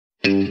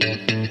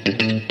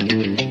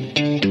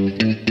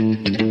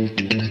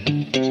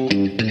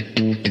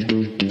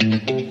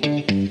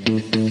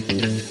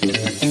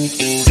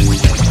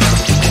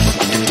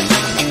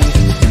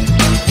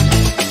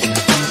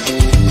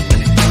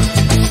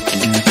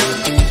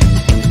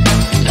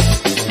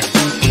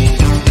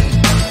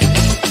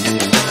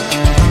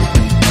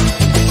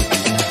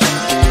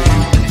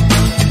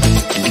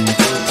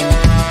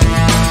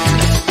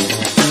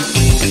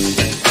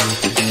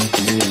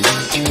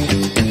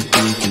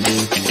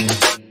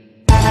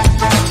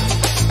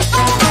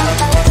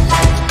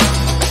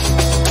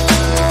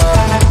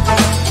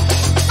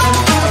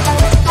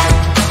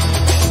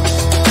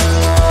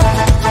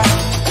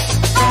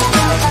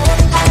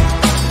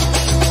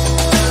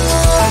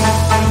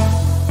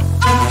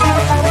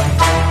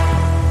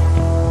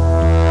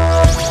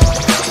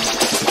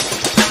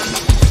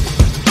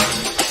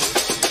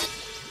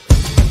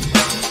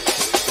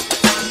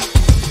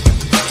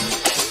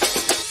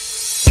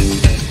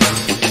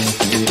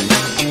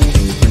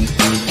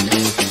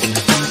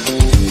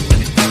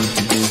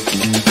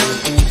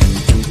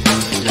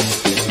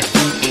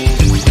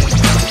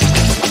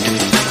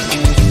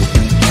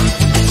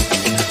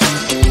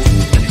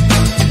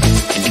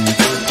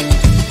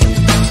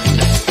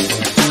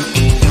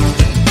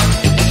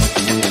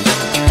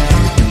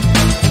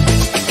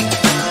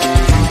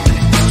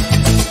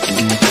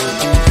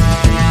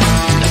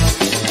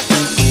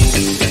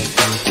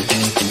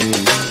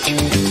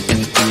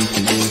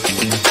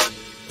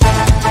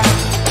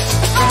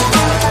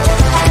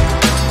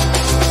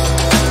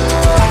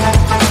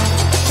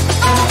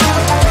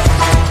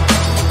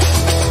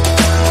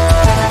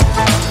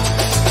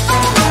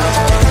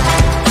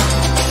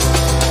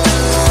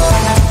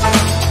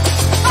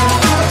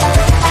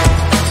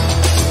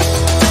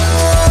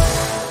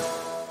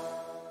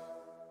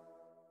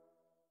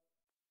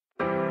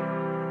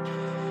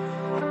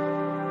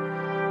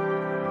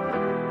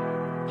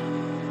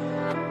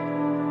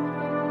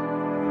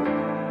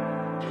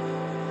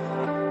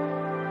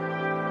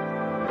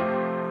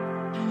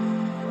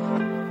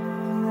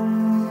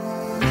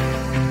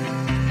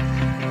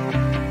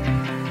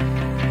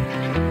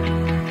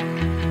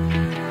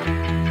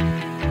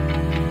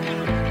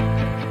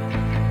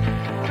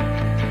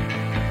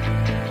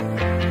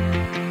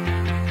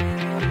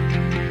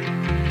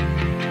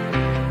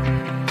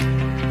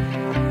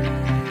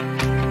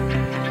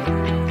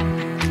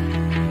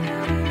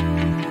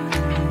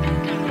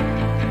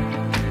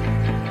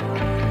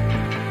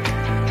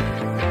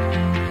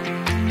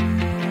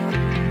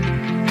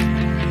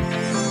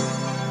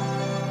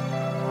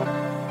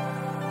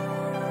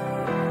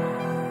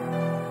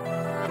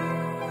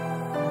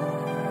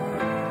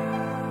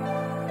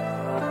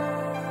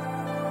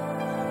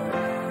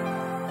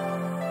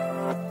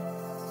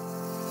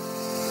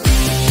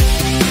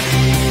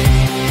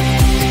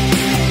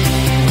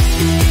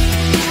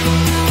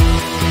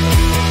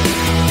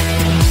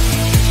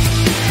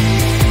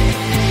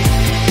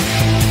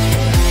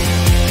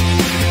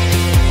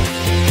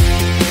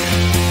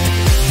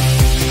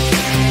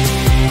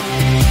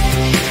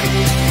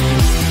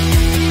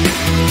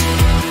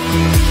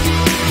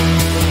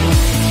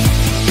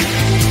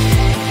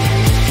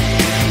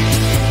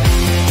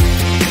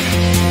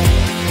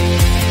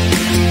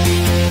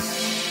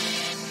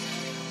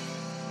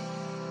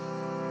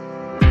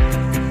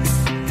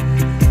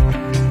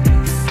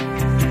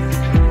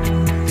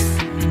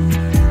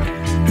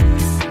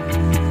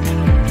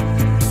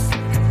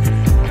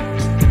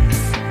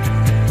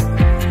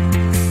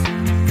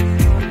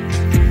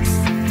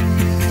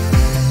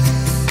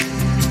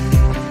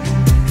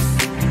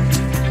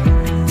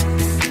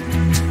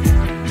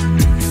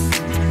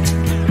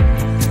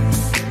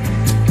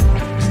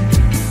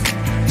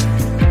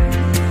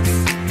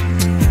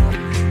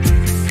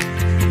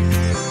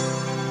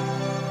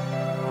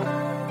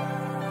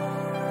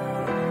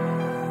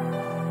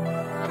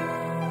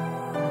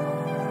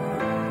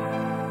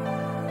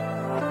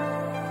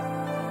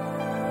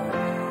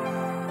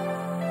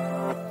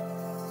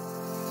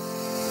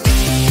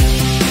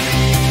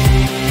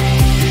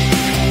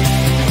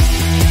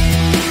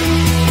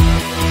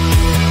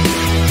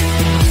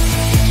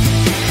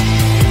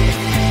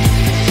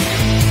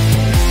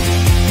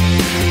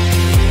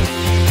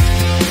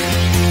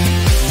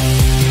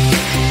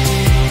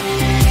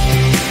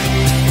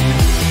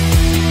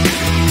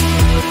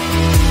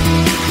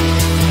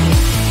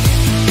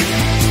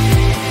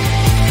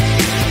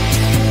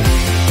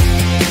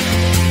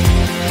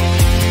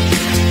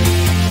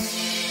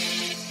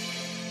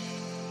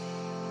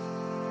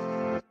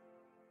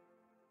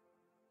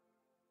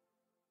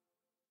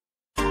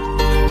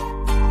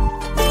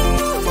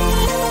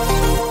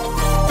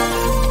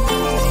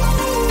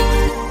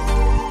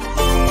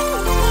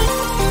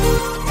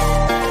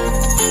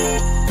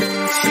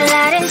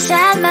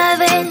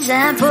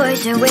and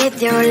poison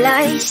with your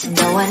lies.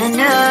 Don't wanna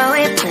know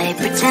it, play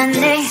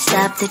pretending.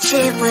 Stop the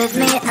chip with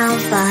me, I'm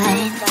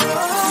fine.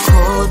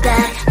 Hold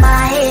that,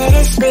 my head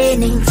is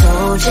spinning.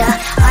 Told ya,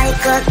 I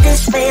got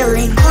this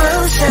feeling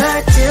closer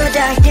to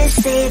dark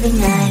deceiving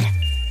night.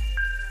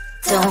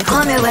 Don't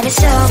call me when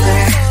it's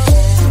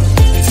over.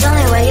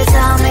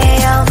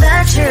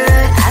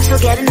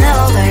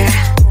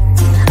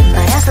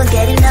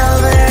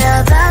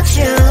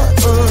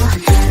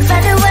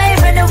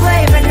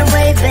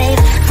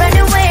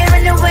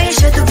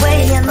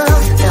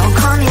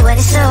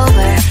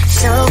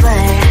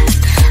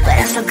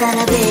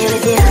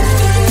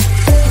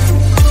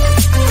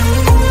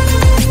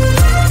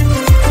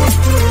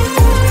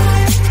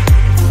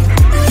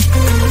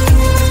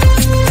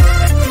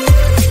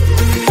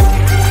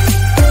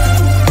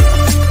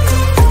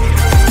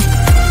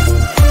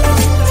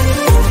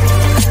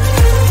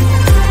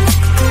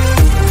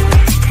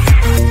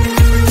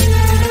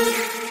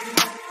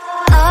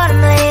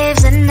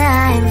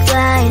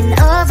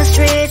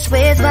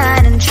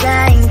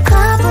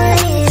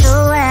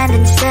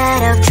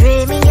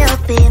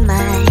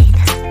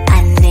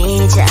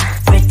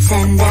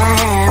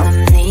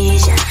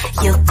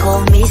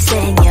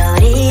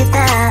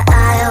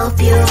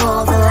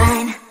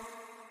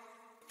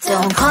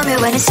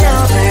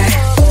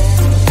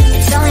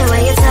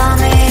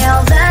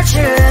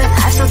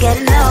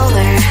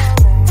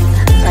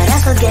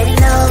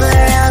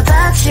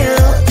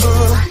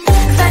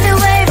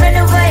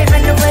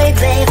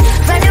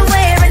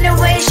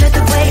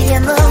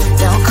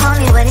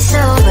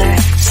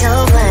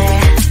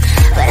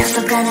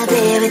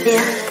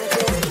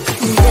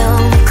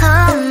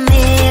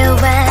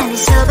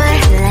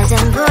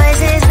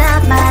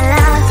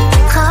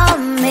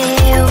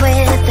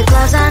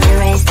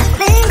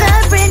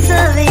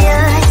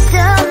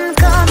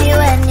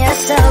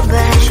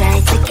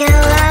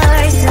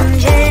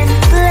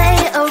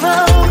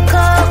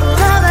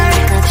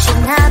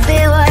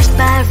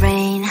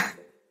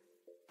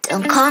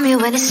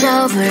 when it's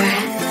over.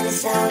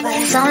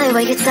 It's only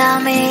when you tell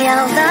me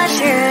all the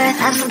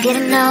truth. I'm still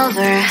getting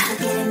over,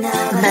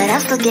 but I'm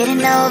still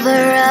getting over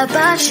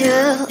about you.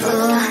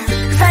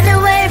 Run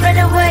away, run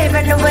away,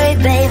 run away,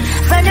 babe.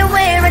 Run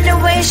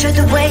away, show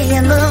the way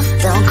you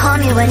move. Don't call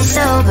me when it's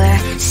over,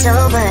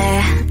 sober,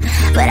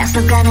 but I'm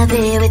still gonna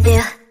be with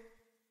you.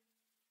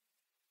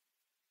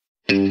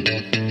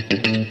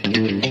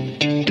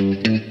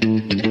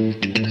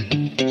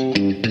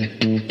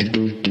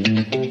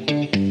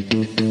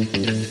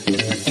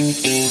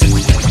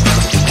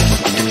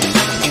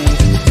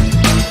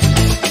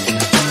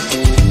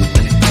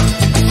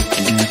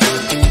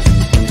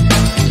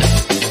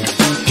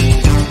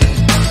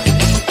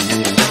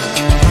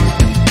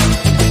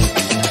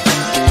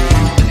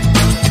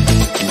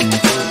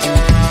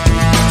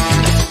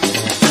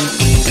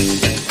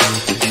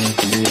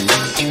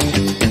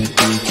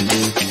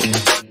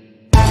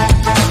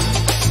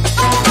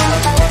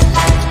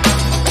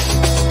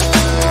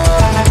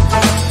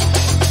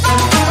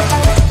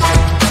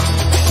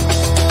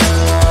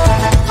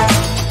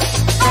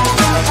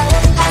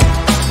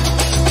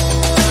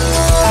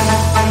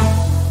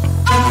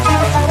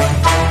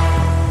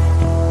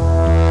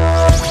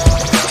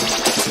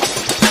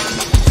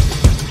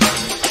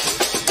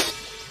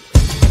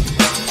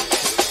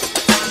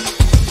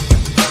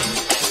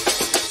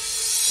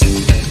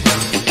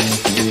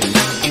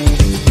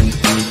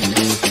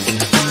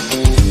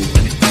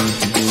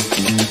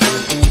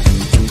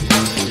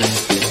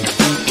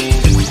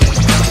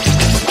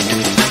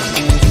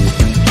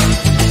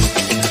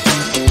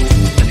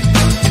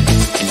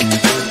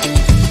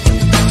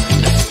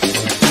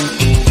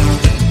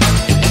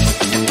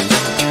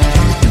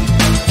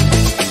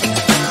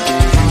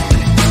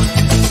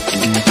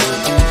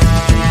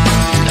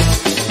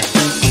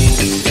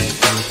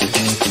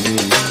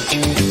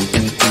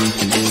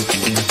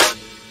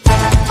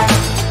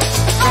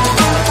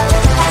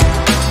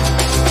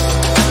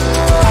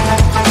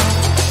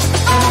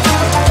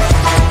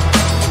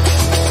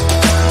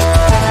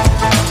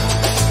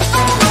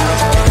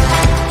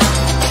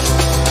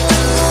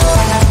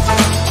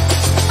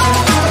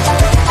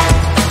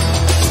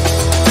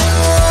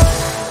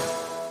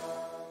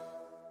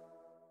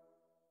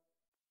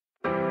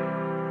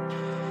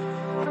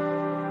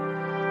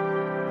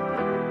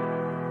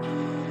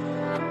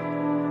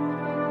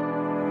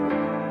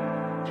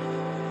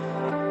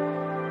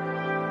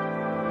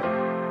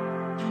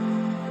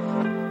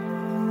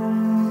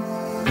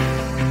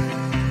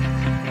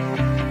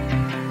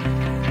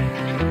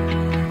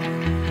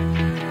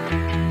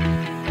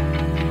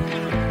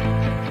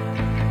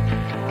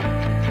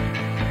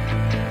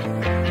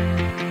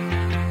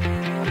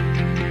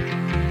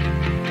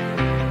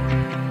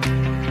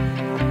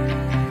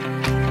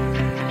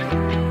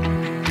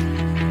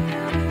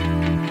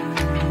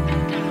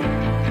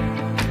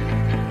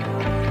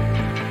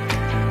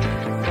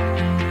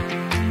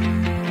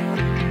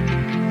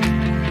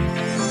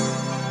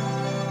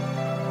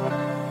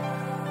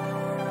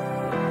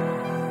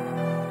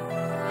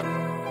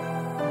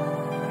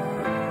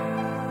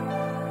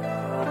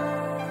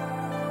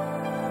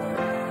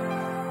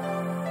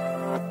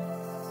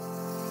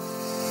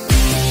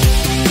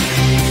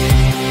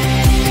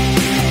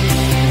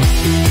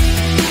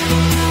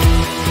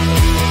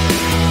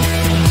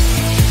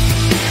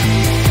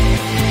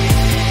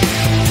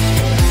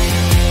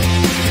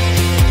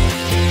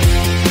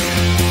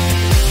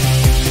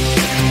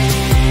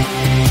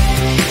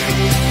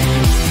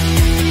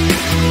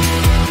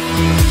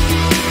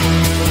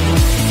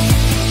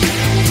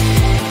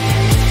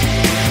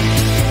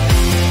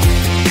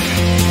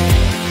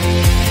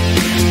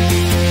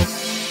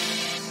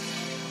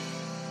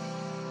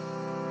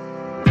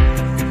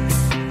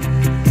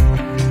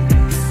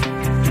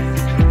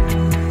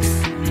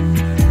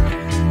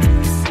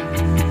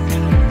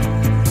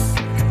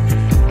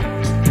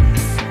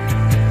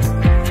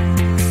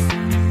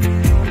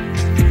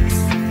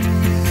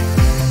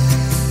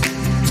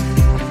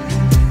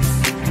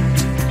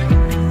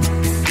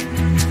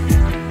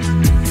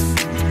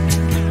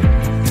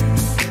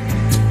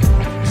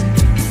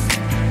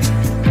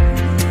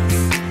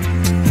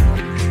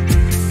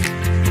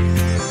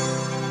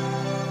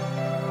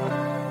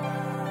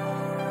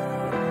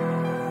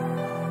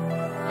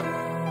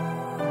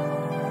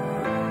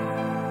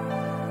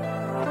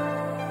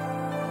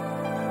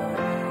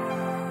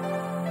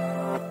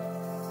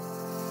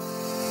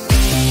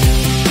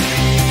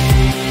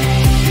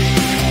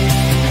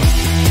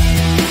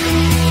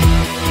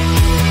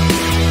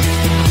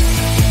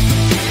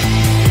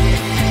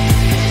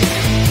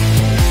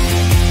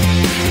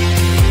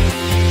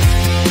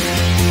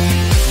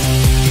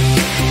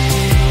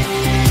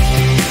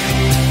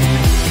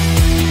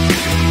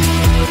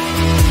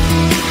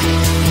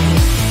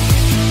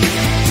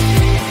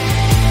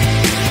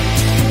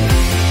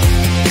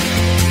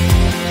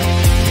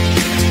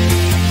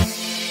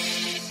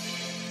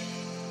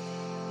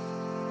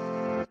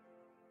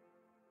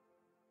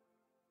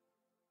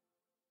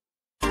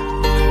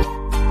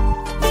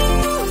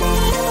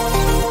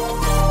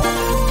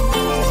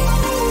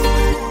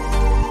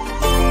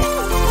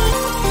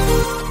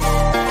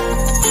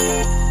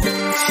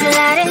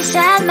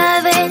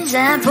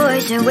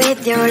 done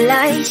with your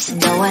lies.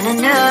 Don't wanna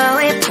know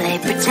it, play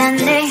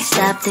pretending.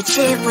 Stop the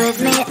cheat with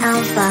me,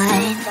 I'm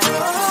fine.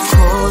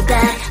 Hold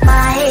that,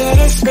 my head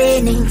is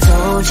spinning.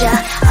 Told ya,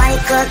 I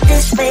got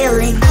this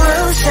feeling.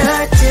 Closer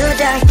to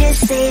dark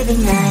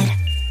deceiving night.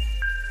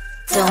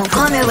 Don't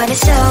call me when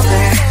it's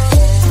over.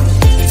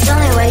 It's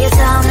only when you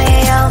tell me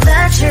all the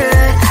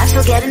truth. I'm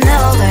still getting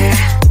over,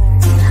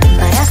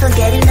 but I'm still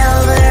getting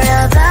over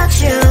about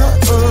you.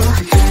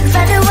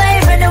 Run away,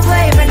 run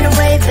away, run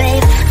away,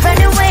 babe.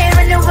 Run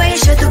away,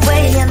 show the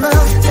way you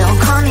move. Don't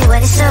call me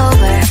when it's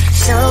over,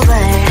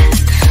 sober,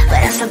 but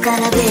I'm still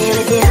gonna be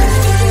with you.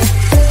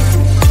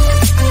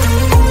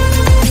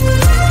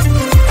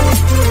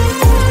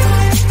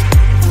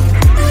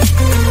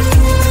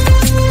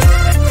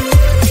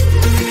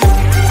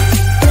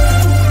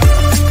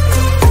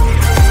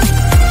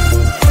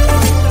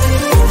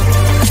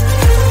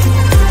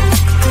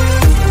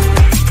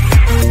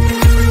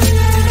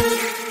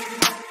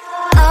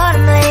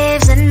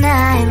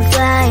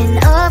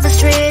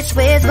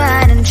 With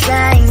wine and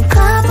trying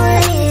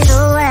properly to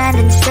land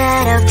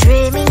instead of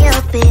dreaming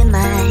you'll be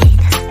mine.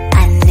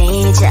 I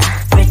need ya,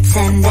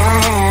 pretend I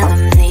have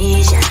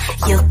amnesia.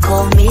 You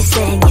call me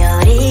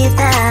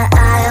señorita,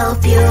 I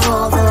hope you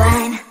hold the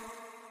line.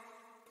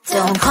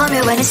 Don't call me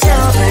when it's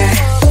over.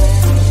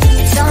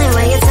 It's only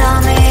when you tell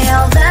me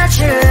all the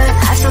truth.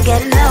 I'm still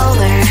getting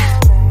over,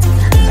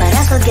 but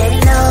I'm still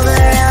getting over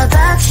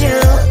about you.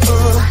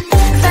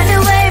 Run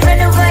away,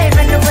 run away,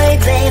 run away,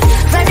 babe.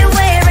 Run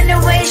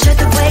away, show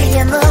the way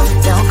you move.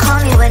 Don't call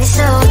me when it's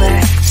over,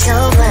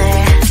 sober,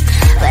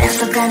 but I'm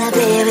still gonna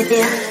be with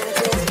you.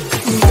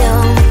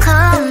 Don't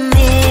call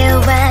me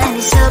when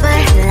it's sober.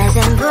 Less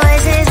than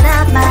boys is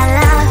not my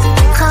love.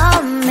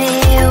 Call me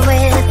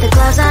with the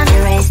gloves on.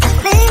 Erase the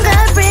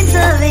fingerprints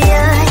of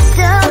yours.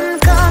 Don't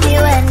call me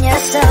when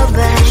you're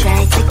sober.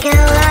 Try to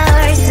kill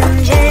our some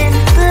gin.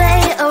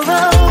 Play a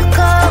role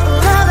called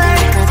lover.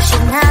 Love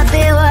should not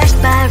be washed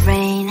by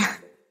rain.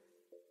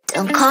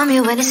 Don't call me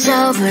when it's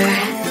over.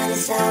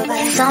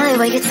 It's only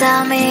when you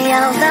tell me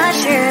all the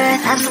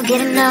truth. I'm still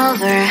getting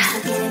over,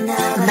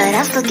 but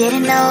I'm still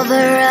getting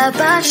over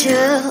about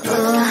you.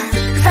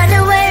 Run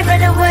away,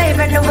 run away,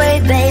 run away,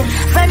 babe.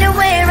 Run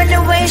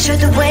away, show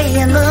the way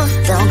you move.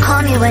 Don't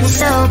call me when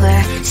it's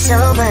over,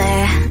 sober,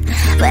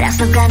 but I'm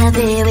still gonna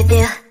be with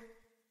you.